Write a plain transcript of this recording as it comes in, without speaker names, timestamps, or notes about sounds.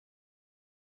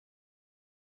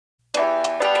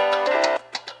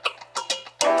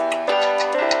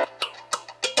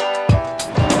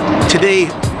Today,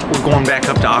 we're going back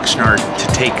up to Oxnard to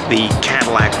take the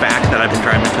Cadillac back that I've been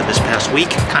driving for this past week.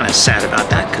 Kind of sad about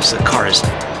that because the car is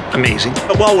amazing.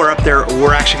 But while we're up there,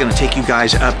 we're actually going to take you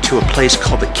guys up to a place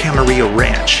called the Camarillo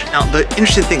Ranch. Now, the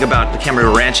interesting thing about the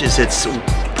Camarillo Ranch is it's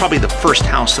probably the first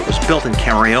house that was built in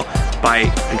Camarillo by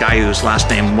a guy whose last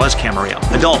name was Camarillo,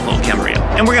 Adolfo Camarillo.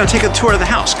 And we're going to take a tour of the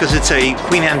house because it's a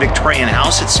Queen Anne Victorian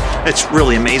house. It's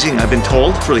really amazing, I've been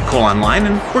told. It's really cool online,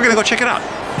 and we're going to go check it out.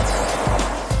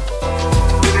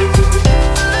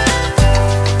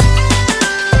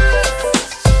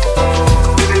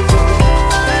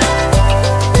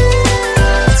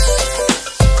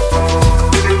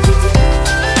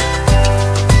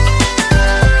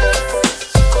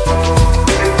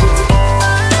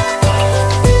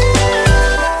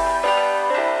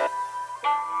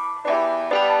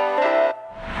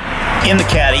 In the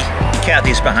caddy,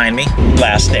 Kathy's behind me,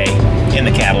 last day in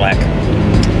the Cadillac.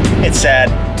 It's sad.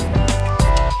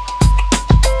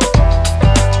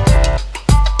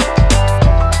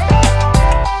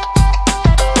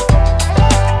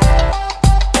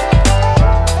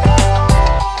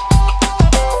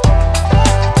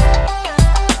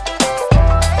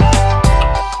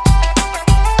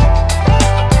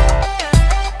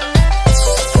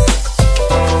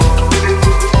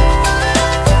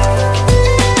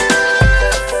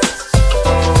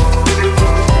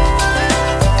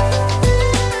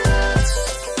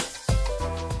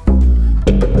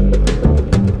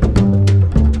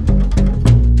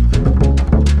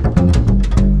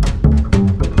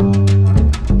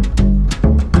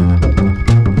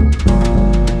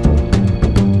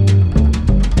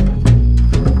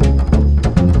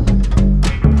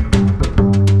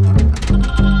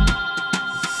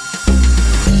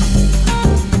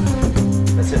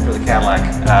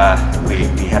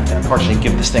 We have to unfortunately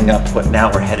give this thing up, but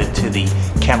now we're headed to the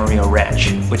Camarillo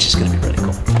Ranch, which is going to be really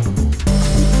cool.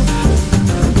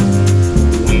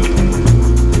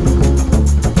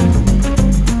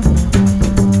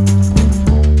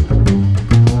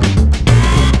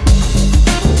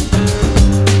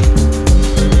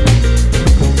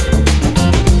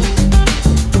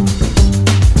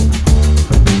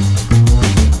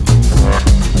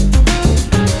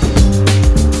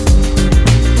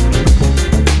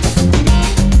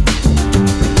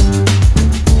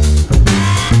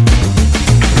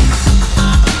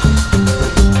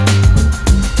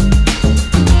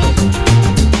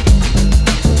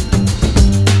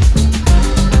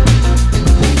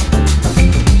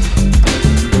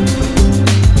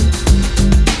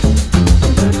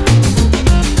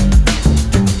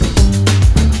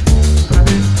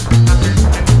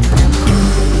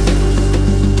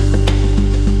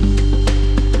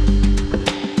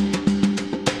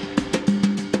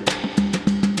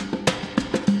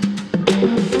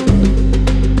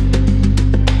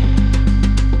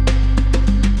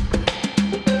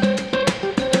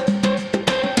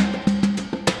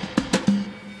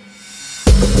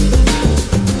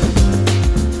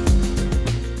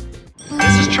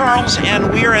 Charles,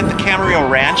 and we are at the Camarillo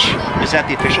Ranch. Is that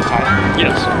the official title?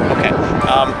 Yes. Okay.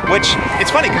 Which, it's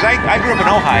funny because I grew up in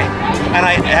Ojai, and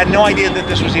I had no idea that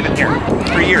this was even here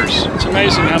for years. It's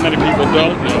amazing how many people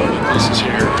don't know that this is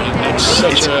here. It's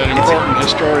such an important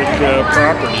historic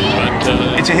property, but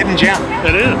it's a hidden gem.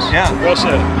 It is. Yeah. Well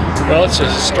said. Well, it's a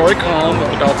historic home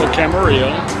of Adolfo Camarillo.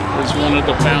 He's one of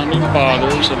the founding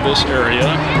fathers of this area.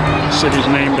 The city's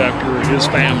named after his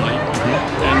family.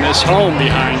 And this home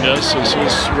behind us is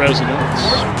his residence,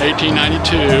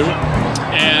 1892.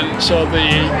 And so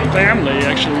the family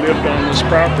actually lived on this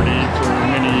property for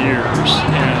many years.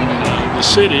 And the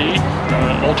city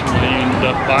ultimately ended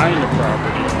up buying the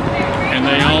property. And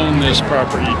they own this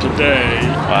property today.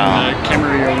 Wow. And the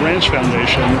Camarillo Ranch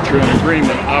Foundation, through an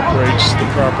agreement, operates the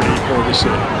property for the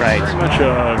city. Right. It's much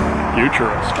a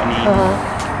futurist. I mean,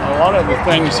 a lot of the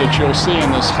things that you'll see in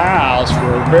this house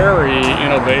were very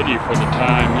innovative for the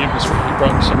time. He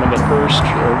brought some of the first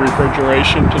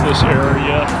refrigeration to this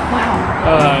area.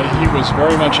 Wow. He was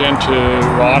very much into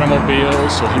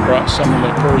automobiles, so he brought some of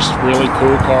the first really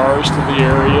cool cars to the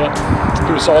area.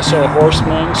 He was also a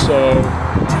horseman, so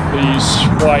these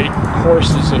white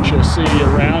horses that you'll see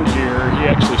around here, he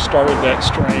actually started that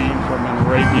strain from an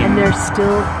Arabian. And they're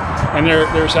still... And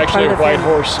there's actually a white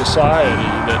horse society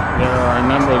that there are a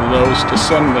number of those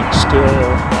descendants still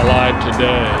alive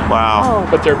today. Wow.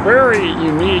 But they're very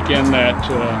unique in that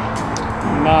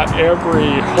not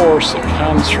every horse that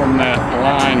comes from that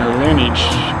line or lineage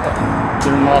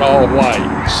they're not all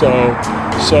white.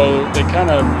 So they kind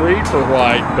of breed for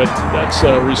white, but that's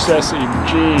a recessive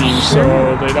gene,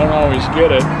 so they don't always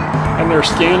get it. And their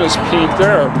skin is pink.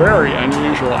 They're a very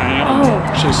unusual animal.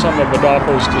 Actually, some of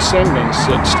Adolfo's descendants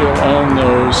that still own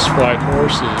those white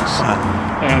horses.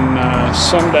 And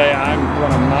someday,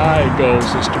 one of my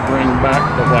goals is to bring back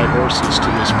the white horses to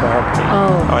this property.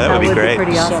 Oh, that would be great.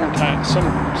 Pretty awesome.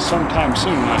 Sometime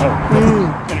soon, I hope.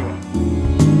 Anyway.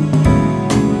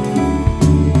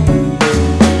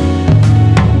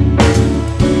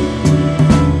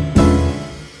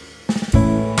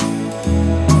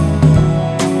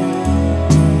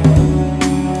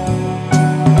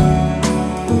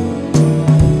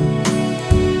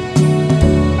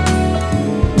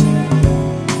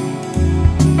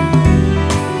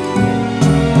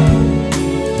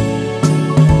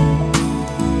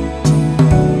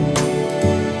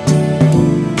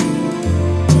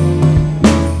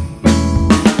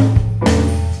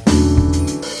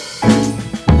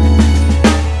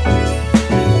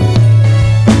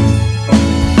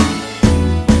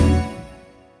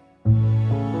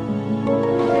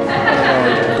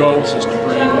 Goals is to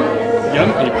bring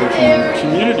young people from the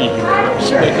community here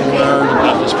so they can learn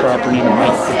about this property and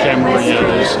about the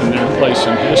Camarillos and their place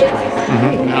in history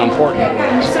and how important it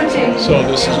was. So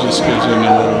this just gives them an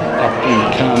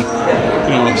opportunity to come,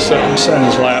 sit in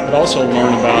Sonny's lap, but also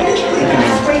learn about the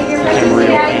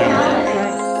Camarillo family.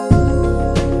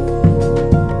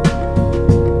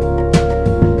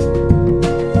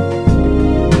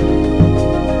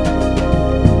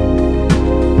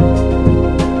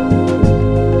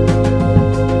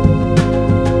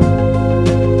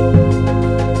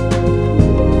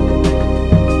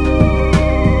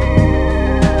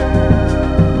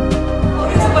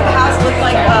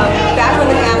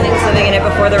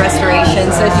 Before the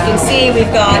restoration. So as you can see,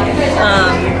 we've got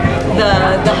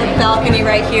the balcony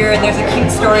right here, and there's a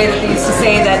cute story that they used to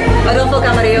say that Adolfo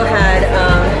Camarillo had,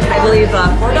 I believe,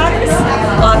 4 daughters.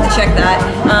 I'll have to check that.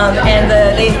 And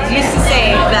they used to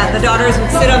say that the daughters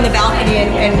would sit on the balcony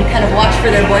and kind of watch for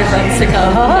their boyfriends to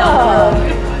come down the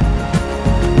road.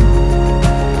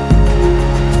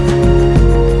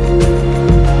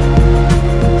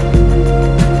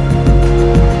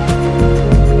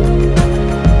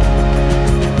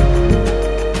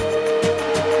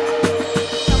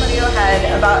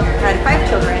 Had 5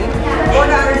 children, 4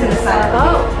 daughters and a son.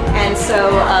 And so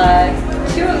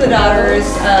 2 of the daughters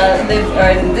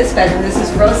are in this bedroom. This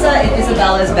is Rosa and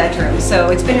Isabella's bedroom.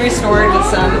 So it's been restored with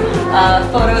some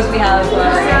photos. We have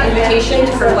an invitation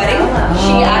to her wedding.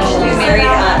 She actually married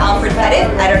Alfred Pettit.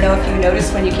 I don't know if you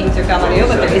noticed when you came through Camarillo,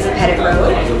 but there is a Pettit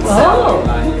Road.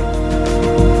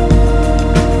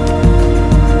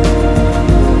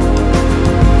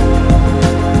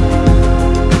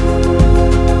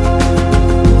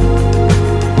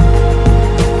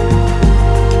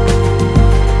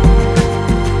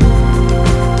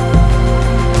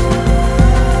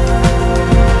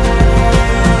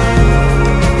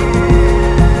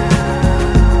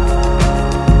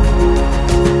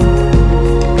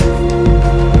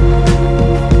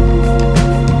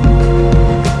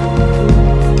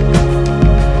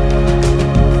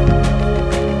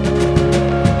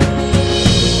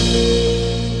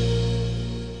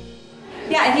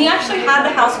 He actually had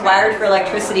the house wired for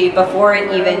electricity before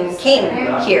it even came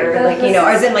here,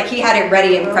 as in he had it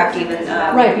ready and prepped even.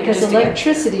 Right, because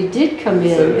electricity did come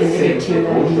in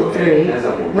 1893.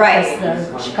 Right. As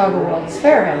the Chicago World's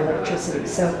Fair had electricity,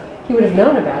 so he would have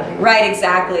known about it. Right,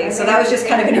 exactly. So that was just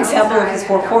kind of an example of his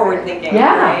forward thinking.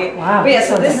 Yeah. Right? Wow. But yeah,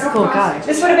 so this cool guy.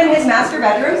 This would have been his master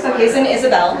bedroom. So his and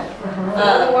Isabel.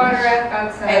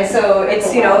 And so it's,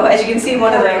 as you can see,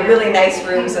 one of the really nice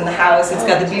rooms in the house. It's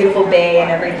got the beautiful bay and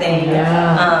everything.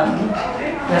 Yeah.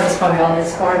 That was probably all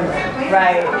his farmland.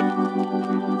 Right.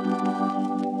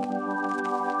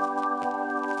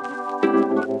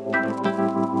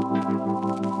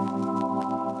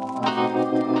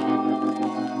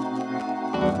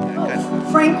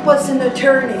 Frank was an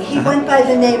attorney. He went by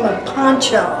the name of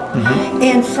Pancho.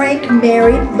 And Frank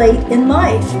married late in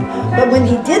life. But when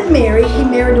he did marry, he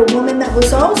married a woman that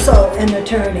was also an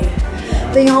attorney.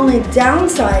 The only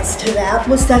downside to that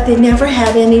was that they never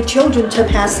had any children to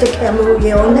pass the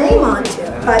Camarillo name on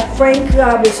to. But Frank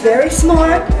was very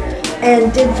smart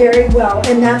and did very well.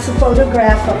 And that's a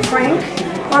photograph of Frank,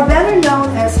 or better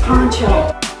known as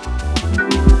Pancho.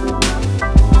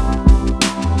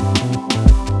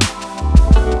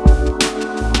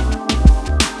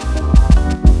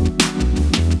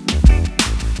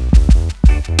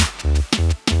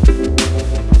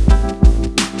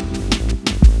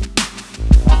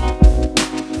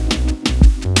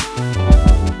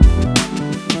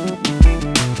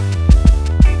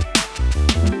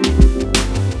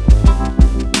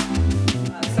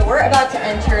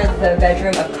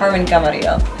 Carmen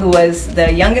Camarillo, who was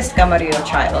the youngest Camarillo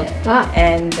child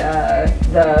and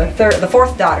the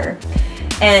fourth daughter.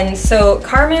 And so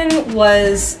Carmen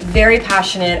was very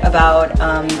passionate about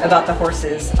the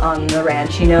horses on the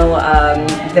ranch. You know,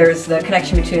 there's the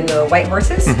connection between the white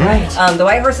horses. Right. The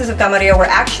white horses of Camarillo were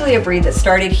actually a breed that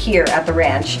started here at the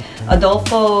ranch.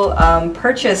 Adolfo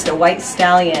purchased a white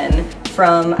stallion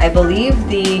from, I believe,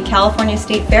 the California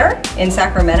State Fair in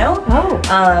Sacramento.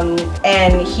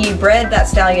 And he bred that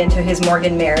stallion to his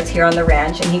Morgan mares here on the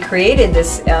ranch, and he created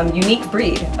this unique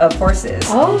breed of horses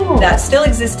that still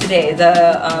exists today.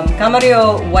 The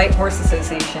Camarillo White Horse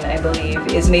Association, I believe,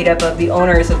 is made up of the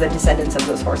owners of the descendants of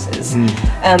those horses.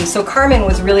 So Carmen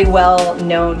was really well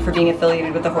known for being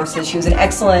affiliated with the horses. She was an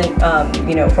excellent,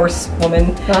 you know,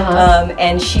 horsewoman,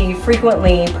 and she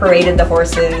frequently paraded the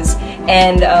horses.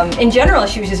 And in general,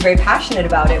 she was just very passionate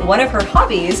about it. One of her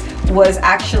hobbies was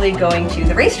actually going to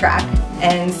the racetrack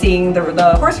and seeing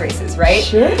the horse races, right?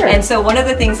 Sure. And so one of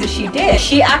the things that she did,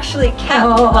 she actually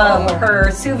kept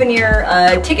her souvenir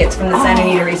tickets from the Santa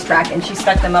Anita racetrack, and she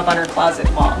stuck them up on her closet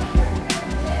wall.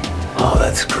 Oh,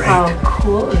 that's great. How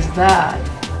cool is that?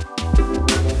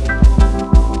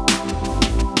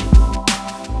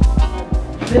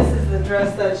 This is the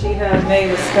dress that she had made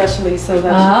especially so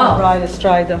that she could ride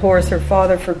astride the horse. Her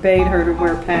father forbade her to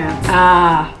wear pants.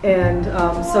 And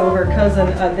so her cousin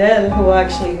Adele, who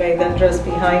actually made that dress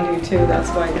behind you too, that's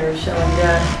why they're showing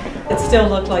that. It still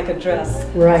looked like a dress.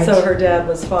 Right. So her dad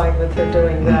was fine with her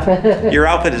doing that. Your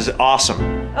outfit is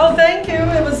awesome. Oh, thank you.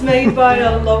 It was made by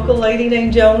a local lady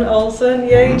named Joan Olson.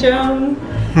 Yay, Joan.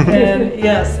 And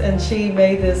yes, and she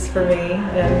made this for me.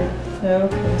 And you know,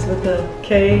 comes with the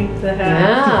K, the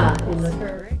hat.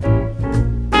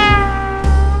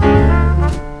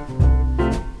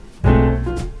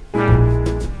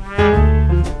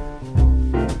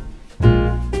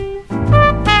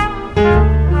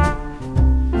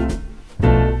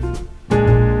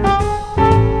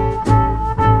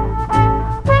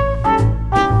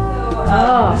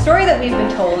 The story that we've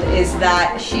been told is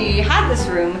that she had this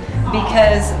room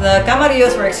because the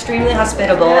Camarillos were extremely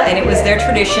hospitable, and it was their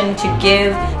tradition to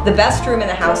give the best room in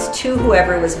the house to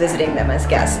whoever was visiting them as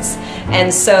guests.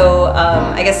 And so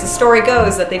I guess the story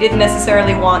goes that they didn't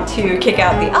necessarily want to kick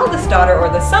out the eldest daughter or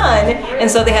the son, and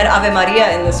so they had Ave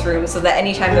Maria in this room so that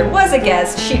anytime there was a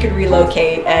guest, she could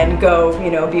relocate and go,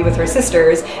 you know, be with her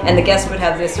sisters, and the guest would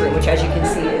have this room, which as you can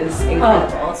see is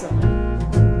incredible.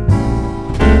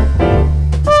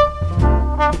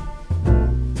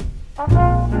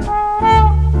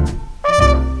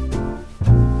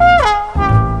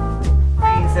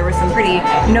 There were some pretty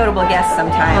notable guests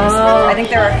sometimes. I think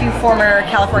there are a few former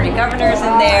California governors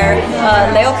in there.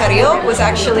 Leo Carrillo was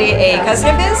actually a cousin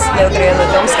of his, Leo Carrillo,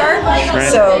 the film star.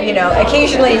 So, you know,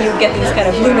 occasionally you get these kind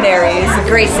of luminaries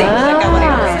gracing the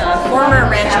Camarillo's former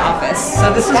ranch office.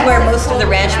 So this is where most of the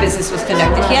ranch business was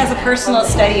conducted. He has a personal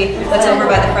study that's over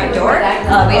by the front door.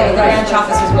 But yeah, the ranch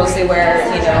office was mostly where,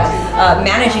 you know,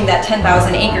 managing that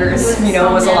 10,000 acres, you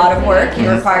know, was a lot of work. It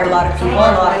required a lot of people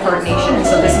and a lot of coordination. And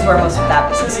so this is where most of that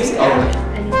business was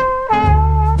going.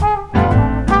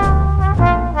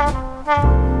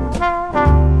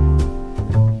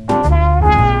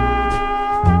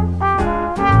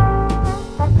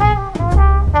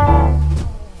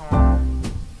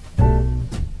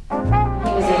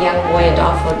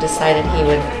 Decided he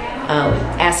would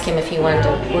ask him if he wanted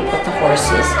to work with the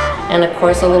horses, and of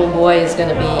course a little boy is going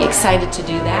to be excited to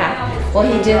do that. Well,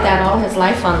 he did that all his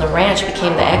life on the ranch,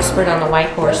 became the expert on the white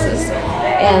horses,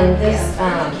 and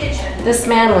this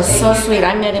man was so sweet.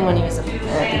 I met him when he was at the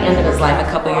end of his life,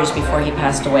 a couple years before he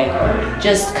passed away.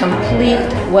 Just complete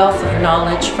wealth of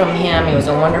knowledge from him. He was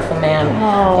a wonderful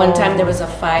man. One time there was a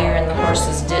fire and the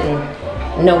horses didn't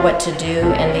know what to do,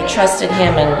 and they trusted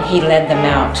him, and he led them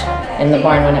out in the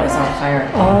barn when it was on fire.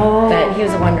 But he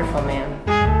was a wonderful man.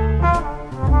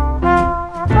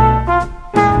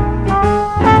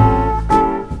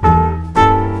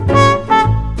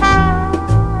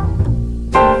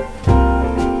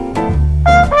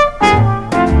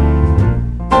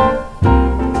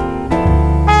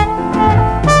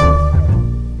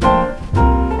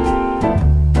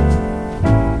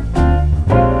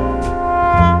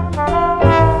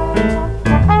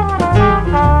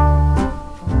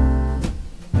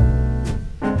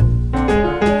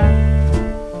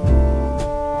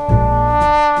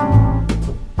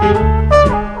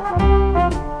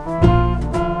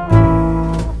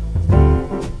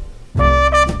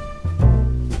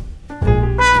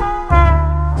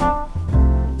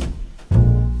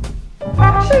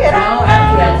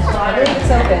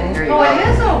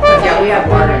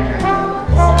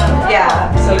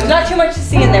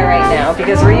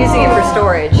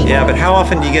 Yeah, but how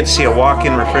often do you get to see a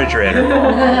walk-in refrigerator?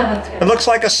 It looks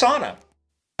like a sauna.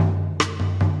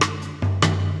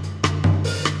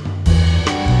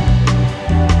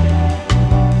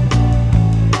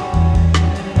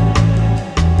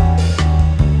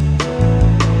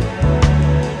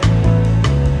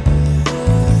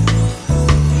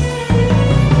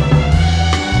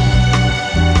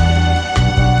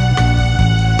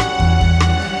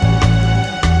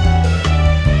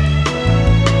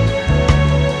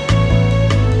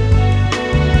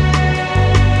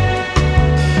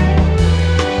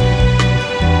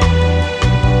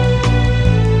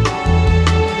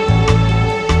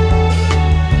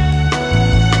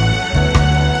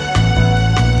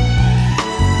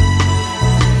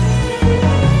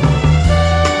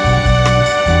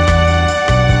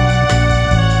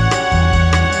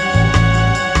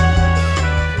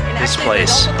 This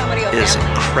place is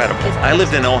incredible. I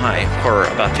lived in Ojai for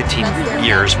about 15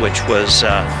 years, which was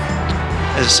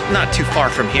is not too far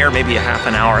from here, maybe a half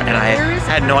an hour, and I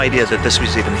had no idea that this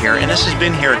was even here. And this has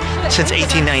been here since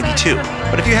 1892.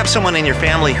 But if you have someone in your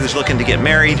family who's looking to get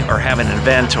married or have an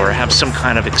event or have some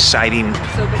kind of exciting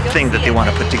thing that they want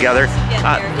to put together,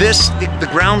 the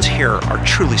grounds here are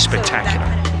truly spectacular.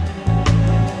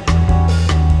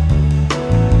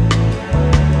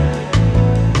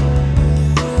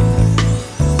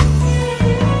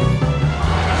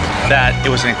 It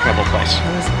was an incredible place.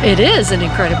 It is an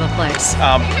incredible place.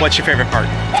 What's your favorite part?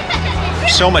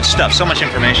 So much stuff, so much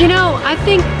information. You know, I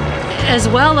think as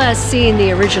well as seeing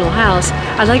the original house,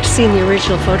 I liked seeing the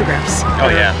original photographs. Oh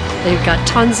yeah. They've got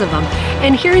tons of them.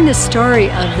 And hearing the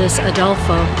story of this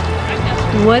Adolfo,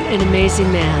 what an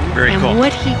amazing man. Very cool. And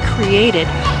what he created,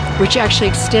 which actually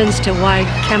extends to why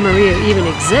Camarillo even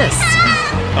exists.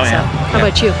 Oh yeah. How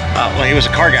about you? Well, he was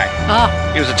a car guy. Oh.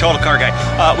 He was a total car guy.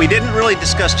 We didn't really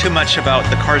discuss too much about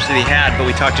the cars that he had, but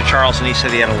we talked to Charles and he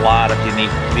said he had a lot of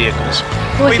unique vehicles.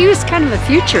 Well, he was kind of a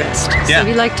futurist. Yeah. So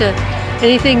he liked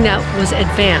anything that was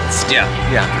advanced. Yeah,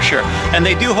 for sure. And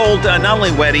they do hold not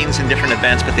only weddings and different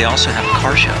events, but they also have a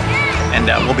car show. And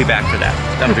we'll be back for that.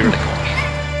 That'll be really cool.